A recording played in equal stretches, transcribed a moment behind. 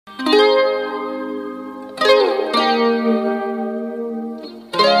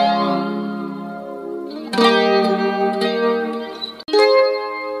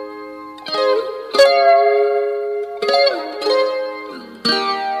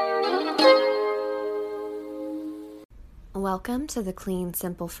Welcome to the Clean,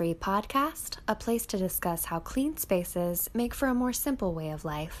 Simple, Free podcast, a place to discuss how clean spaces make for a more simple way of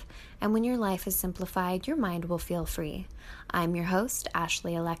life. And when your life is simplified, your mind will feel free. I'm your host,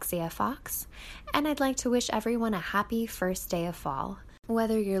 Ashley Alexia Fox, and I'd like to wish everyone a happy first day of fall.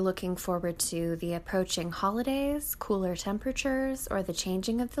 Whether you're looking forward to the approaching holidays, cooler temperatures, or the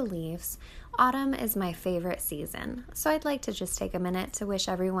changing of the leaves, autumn is my favorite season, so I'd like to just take a minute to wish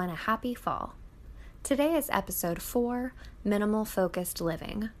everyone a happy fall. Today is episode 4, Minimal Focused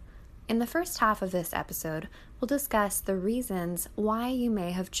Living. In the first half of this episode, we'll discuss the reasons why you may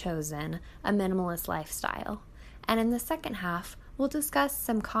have chosen a minimalist lifestyle. And in the second half, we'll discuss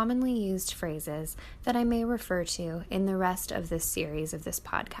some commonly used phrases that I may refer to in the rest of this series of this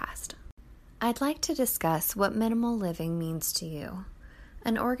podcast. I'd like to discuss what minimal living means to you.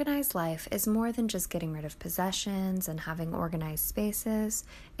 An organized life is more than just getting rid of possessions and having organized spaces.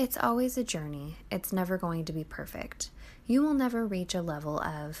 It's always a journey. It's never going to be perfect. You will never reach a level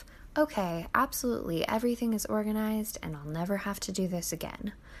of, okay, absolutely everything is organized and I'll never have to do this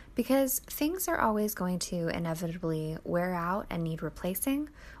again. Because things are always going to inevitably wear out and need replacing,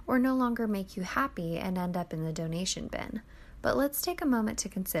 or no longer make you happy and end up in the donation bin. But let's take a moment to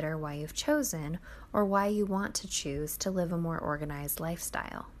consider why you've chosen or why you want to choose to live a more organized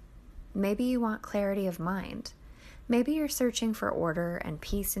lifestyle. Maybe you want clarity of mind. Maybe you're searching for order and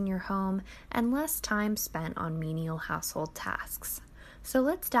peace in your home and less time spent on menial household tasks. So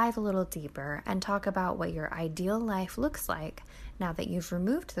let's dive a little deeper and talk about what your ideal life looks like now that you've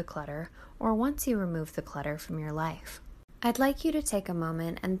removed the clutter or once you remove the clutter from your life. I'd like you to take a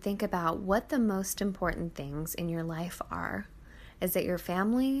moment and think about what the most important things in your life are. Is it your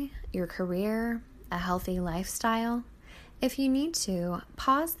family, your career, a healthy lifestyle? If you need to,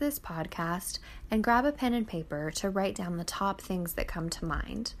 pause this podcast and grab a pen and paper to write down the top things that come to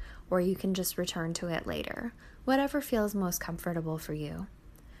mind, or you can just return to it later, whatever feels most comfortable for you.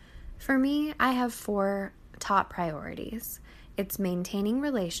 For me, I have 4 top priorities. It's maintaining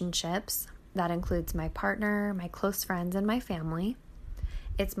relationships. That includes my partner, my close friends, and my family.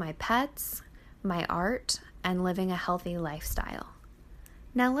 It's my pets, my art, and living a healthy lifestyle.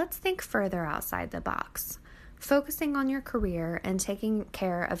 Now let's think further outside the box. Focusing on your career and taking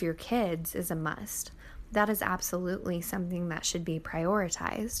care of your kids is a must. That is absolutely something that should be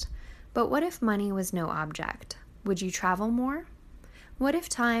prioritized. But what if money was no object? Would you travel more? What if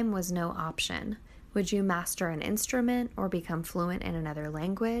time was no option? Would you master an instrument or become fluent in another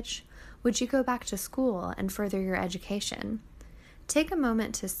language? Would you go back to school and further your education? Take a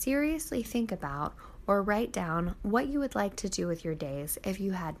moment to seriously think about or write down what you would like to do with your days if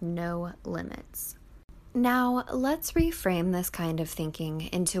you had no limits. Now, let's reframe this kind of thinking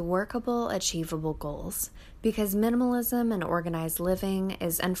into workable, achievable goals, because minimalism and organized living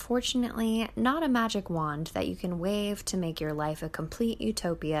is unfortunately not a magic wand that you can wave to make your life a complete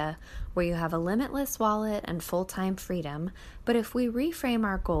utopia where you have a limitless wallet and full-time freedom. But if we reframe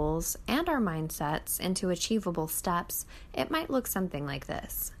our goals and our mindsets into achievable steps, it might look something like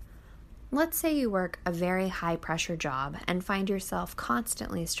this. Let's say you work a very high-pressure job and find yourself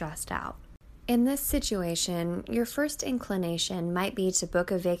constantly stressed out. In this situation, your first inclination might be to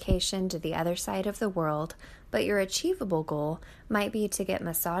book a vacation to the other side of the world, but your achievable goal might be to get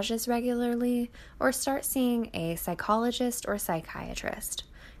massages regularly or start seeing a psychologist or psychiatrist.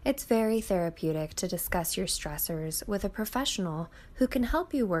 It's very therapeutic to discuss your stressors with a professional who can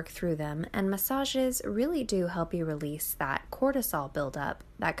help you work through them, and massages really do help you release that cortisol buildup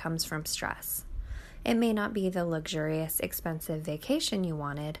that comes from stress. It may not be the luxurious, expensive vacation you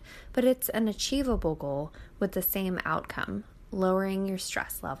wanted, but it's an achievable goal with the same outcome, lowering your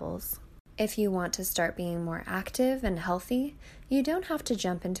stress levels. If you want to start being more active and healthy, you don't have to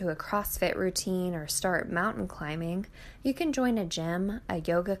jump into a CrossFit routine or start mountain climbing. You can join a gym, a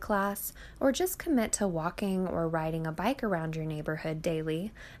yoga class, or just commit to walking or riding a bike around your neighborhood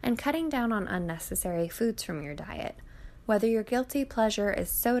daily and cutting down on unnecessary foods from your diet. Whether your guilty pleasure is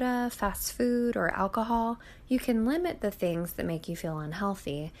soda, fast food, or alcohol, you can limit the things that make you feel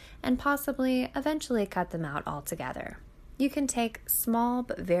unhealthy and possibly eventually cut them out altogether. You can take small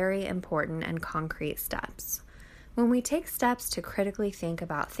but very important and concrete steps. When we take steps to critically think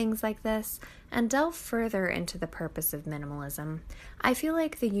about things like this and delve further into the purpose of minimalism, I feel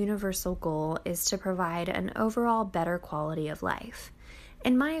like the universal goal is to provide an overall better quality of life.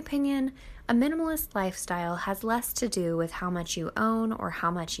 In my opinion, a minimalist lifestyle has less to do with how much you own or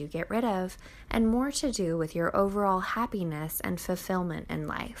how much you get rid of, and more to do with your overall happiness and fulfillment in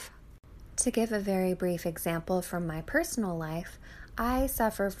life. To give a very brief example from my personal life, I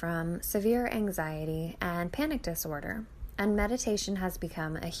suffer from severe anxiety and panic disorder. and meditation has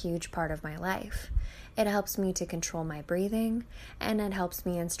become a huge part of my life. It helps me to control my breathing, and it helps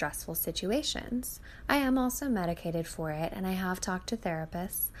me in stressful situations. I am also medicated for it, and I have talked to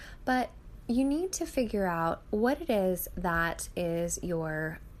therapists, but you need to figure out what it is that is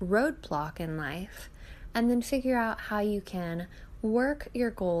your roadblock in life, and then figure out how you can work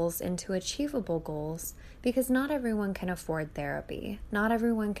your goals into achievable goals, because not everyone can afford therapy. Not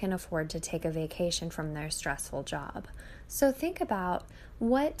everyone can afford to take a vacation from their stressful job. So think about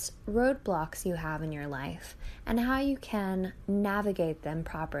what roadblocks you have in your life and how you can navigate them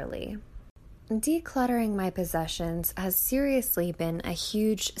properly. Decluttering my possessions has seriously been a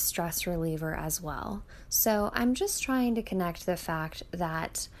huge stress reliever as well. So I'm just trying to connect the fact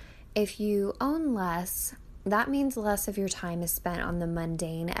that if you own less, that means less of your time is spent on the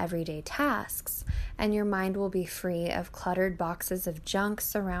mundane, everyday tasks, and your mind will be free of cluttered boxes of junk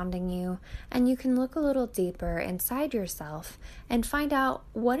surrounding you, and you can look a little deeper inside yourself and find out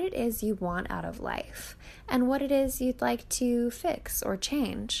what it is you want out of life, and what it is you'd like to fix or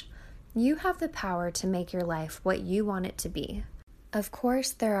change. You have the power to make your life what you want it to be. Of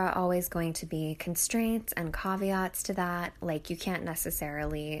course, there are always going to be constraints and caveats to that, like you can't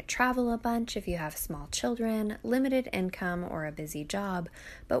necessarily travel a bunch if you have small children, limited income, or a busy job,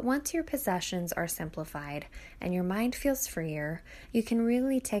 but once your possessions are simplified and your mind feels freer, you can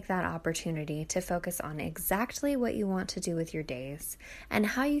really take that opportunity to focus on exactly what you want to do with your days and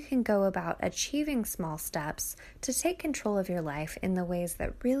how you can go about achieving small steps to take control of your life in the ways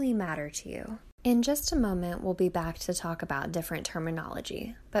that really matter to you. In just a moment, we'll be back to talk about different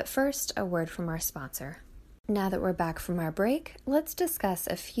terminology, but first, a word from our sponsor. Now that we're back from our break, let's discuss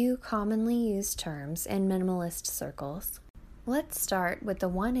a few commonly used terms in minimalist circles. Let's start with the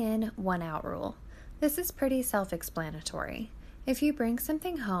one in, one out rule. This is pretty self-explanatory. If you bring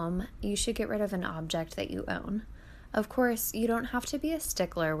something home, you should get rid of an object that you own. Of course, you don't have to be a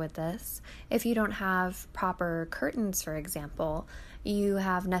stickler with this. If you don't have proper curtains, for example, you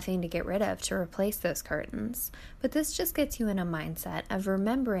have nothing to get rid of to replace those curtains. But this just gets you in a mindset of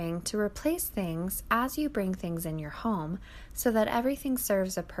remembering to replace things as you bring things in your home so that everything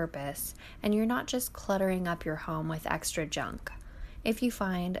serves a purpose and you're not just cluttering up your home with extra junk. If you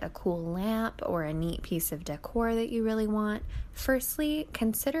find a cool lamp or a neat piece of decor that you really want, firstly,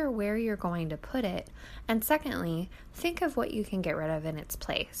 consider where you're going to put it, and secondly, think of what you can get rid of in its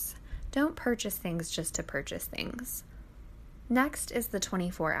place. Don't purchase things just to purchase things. Next is the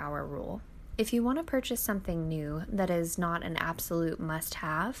 24-hour rule. If you want to purchase something new that is not an absolute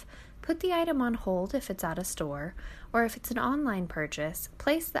must-have, put the item on hold if it's at a store, or if it's an online purchase,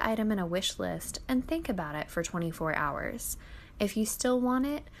 place the item in a wish list and think about it for 24 hours. If you still want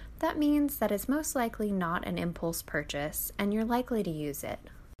it, that means that it's most likely not an impulse purchase and you're likely to use it.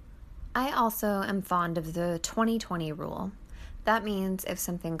 I also am fond of the 20-20 rule. That means if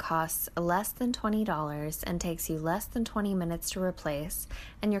something costs less than $20 and takes you less than 20 minutes to replace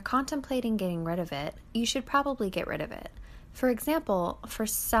and you're contemplating getting rid of it, you should probably get rid of it. For example, for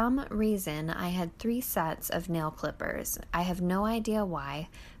some reason, I had 3 sets of nail clippers. I have no idea why,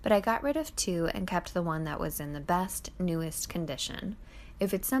 but I got rid of 2 and kept the one that was in the best, newest condition.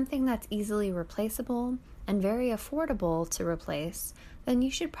 If it's something that's easily replaceable and very affordable to replace, then you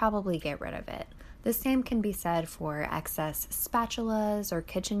should probably get rid of it. The same can be said for excess spatulas or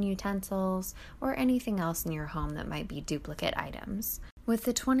kitchen utensils or anything else in your home that might be duplicate items. With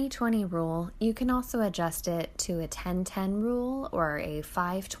the 20-20 rule, you can also adjust it to a 10-10 rule or a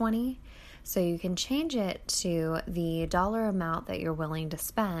 5-20, so you can change it to the dollar amount that you're willing to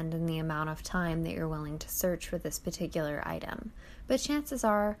spend and the amount of time that you're willing to search for this particular item. But chances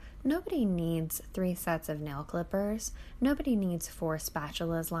are, nobody needs 3 sets of nail clippers, nobody needs 4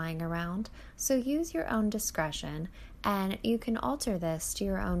 spatulas lying around, so use your own discretion and you can alter this to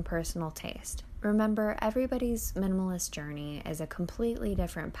your own personal taste. Remember, everybody's minimalist journey is a completely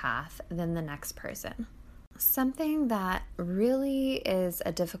different path than the next person. Something that really is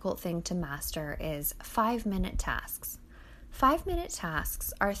a difficult thing to master is 5-minute tasks. 5-minute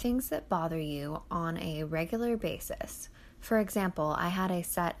tasks are things that bother you on a regular basis. For example, I had a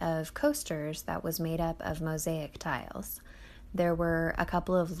set of coasters that was made up of mosaic tiles. There were a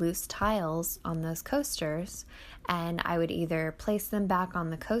couple of loose tiles on those coasters, and I would either place them back on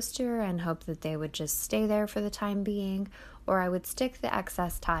the coaster and hope that they would just stay there for the time being, or I would stick the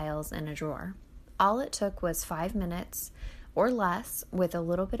excess tiles in a drawer. All it took was 5 minutes or less with a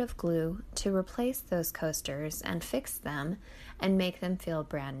little bit of glue to replace those coasters and fix them and make them feel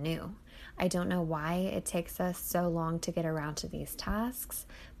brand new. I don't know why it takes us so long to get around to these tasks,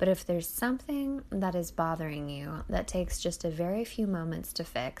 but if there's something that is bothering you that takes just a very few moments to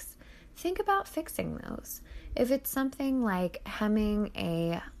fix, think about fixing those. If it's something like hemming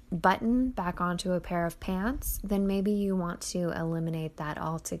a button back onto a pair of pants, then maybe you want to eliminate that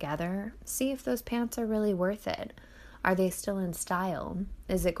altogether. See if those pants are really worth it. Are they still in style?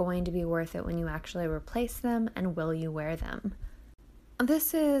 Is it going to be worth it when you actually replace them, and will you wear them?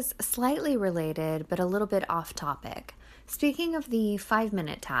 This is slightly related, but a little bit off topic. Speaking of the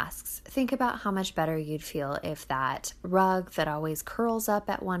 5-minute tasks, think about how much better you'd feel if that rug that always curls up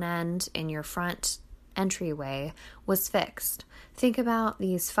at one end in your front entryway was fixed. Think about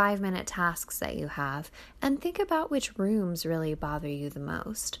these 5-minute tasks that you have, and think about which rooms really bother you the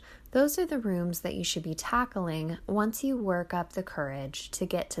most. Those are the rooms that you should be tackling once you work up the courage to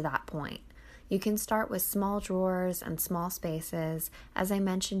get to that point. You can start with small drawers and small spaces. As I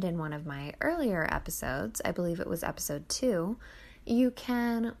mentioned in one of my earlier episodes, I believe it was episode 2, you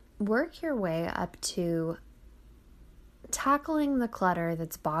can work your way up to tackling the clutter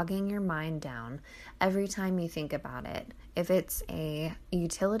that's bogging your mind down every time you think about it. If it's a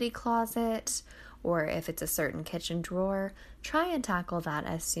utility closet or if it's a certain kitchen drawer, try and tackle that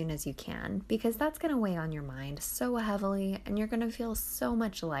as soon as you can, because that's going to weigh on your mind so heavily and you're going to feel so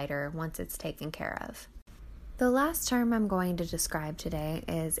much lighter once it's taken care of. The last term I'm going to describe today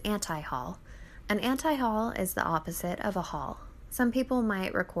is anti-haul. An anti-haul is the opposite of a haul. Some people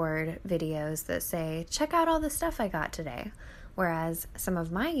might record videos that say, check out all the stuff I got today, whereas some of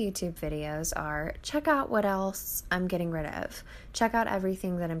my YouTube videos are, check out what else I'm getting rid of. Check out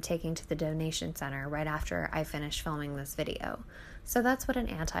everything that I'm taking to the donation center right after I finish filming this video. So that's what an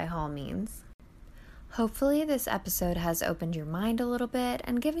anti-haul means. Hopefully this episode has opened your mind a little bit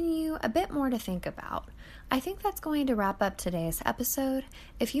and given you a bit more to think about. I think that's going to wrap up today's episode.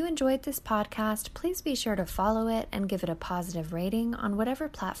 If you enjoyed this podcast, please be sure to follow it and give it a positive rating on whatever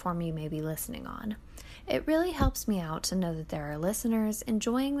platform you may be listening on. It really helps me out to know that there are listeners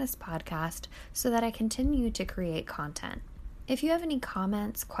enjoying this podcast so that I continue to create content. If you have any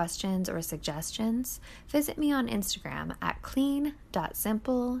comments, questions, or suggestions, visit me on Instagram at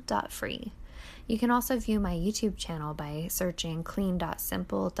clean.simple.free. You can also view my YouTube channel by searching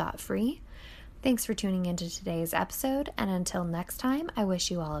clean.simple.free. Thanks for tuning into today's episode, and until next time, I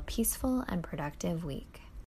wish you all a peaceful and productive week.